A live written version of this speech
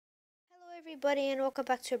Everybody, and welcome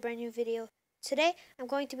back to a brand new video. Today I'm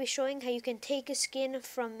going to be showing how you can take a skin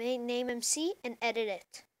from NameMC and edit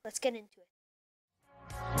it. Let's get into it.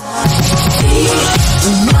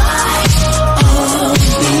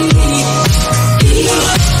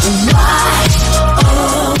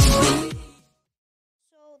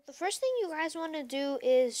 So the first thing you guys want to do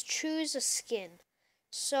is choose a skin.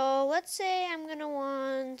 So let's say I'm going to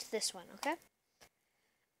want this one, okay?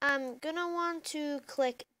 I'm going to want to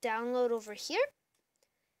click download over here.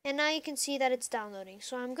 And now you can see that it's downloading.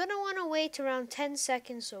 So I'm going to want to wait around 10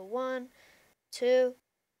 seconds. So 1, 2,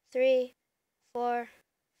 3, 4,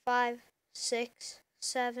 5, 6,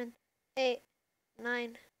 7, 8,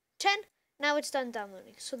 9, 10. Now it's done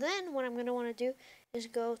downloading. So then what I'm going to want to do is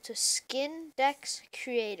go to Skindex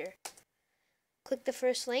Creator. Click the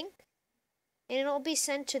first link. And it'll be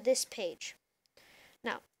sent to this page.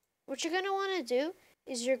 Now, what you're going to want to do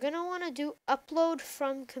is you're going to want to do upload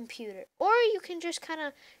from computer, or you can just kind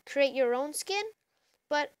of create your own skin,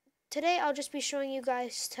 but today I'll just be showing you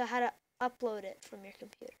guys to how to upload it from your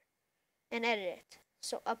computer and edit it.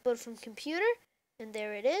 So upload from computer, and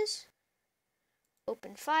there it is.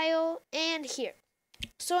 Open file, and here.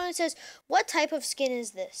 So it says, what type of skin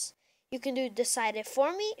is this? You can do decide it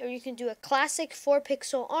for me, or you can do a classic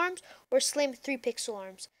 4-pixel arms or slim 3-pixel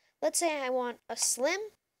arms. Let's say I want a slim.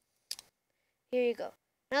 Here you go.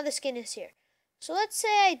 Now the skin is here. So let's say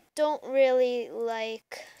I don't really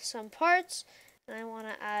like some parts and I want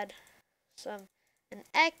to add an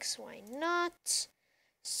X. Why not?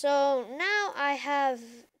 So now I have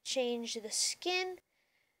changed the skin.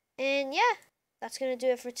 And yeah, that's going to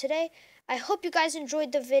do it for today. I hope you guys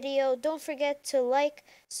enjoyed the video. Don't forget to like,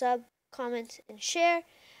 sub, comment, and share.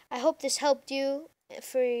 I hope this helped you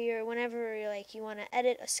for your whenever you want to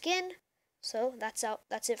edit a skin. So that's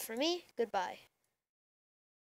it for me. Goodbye.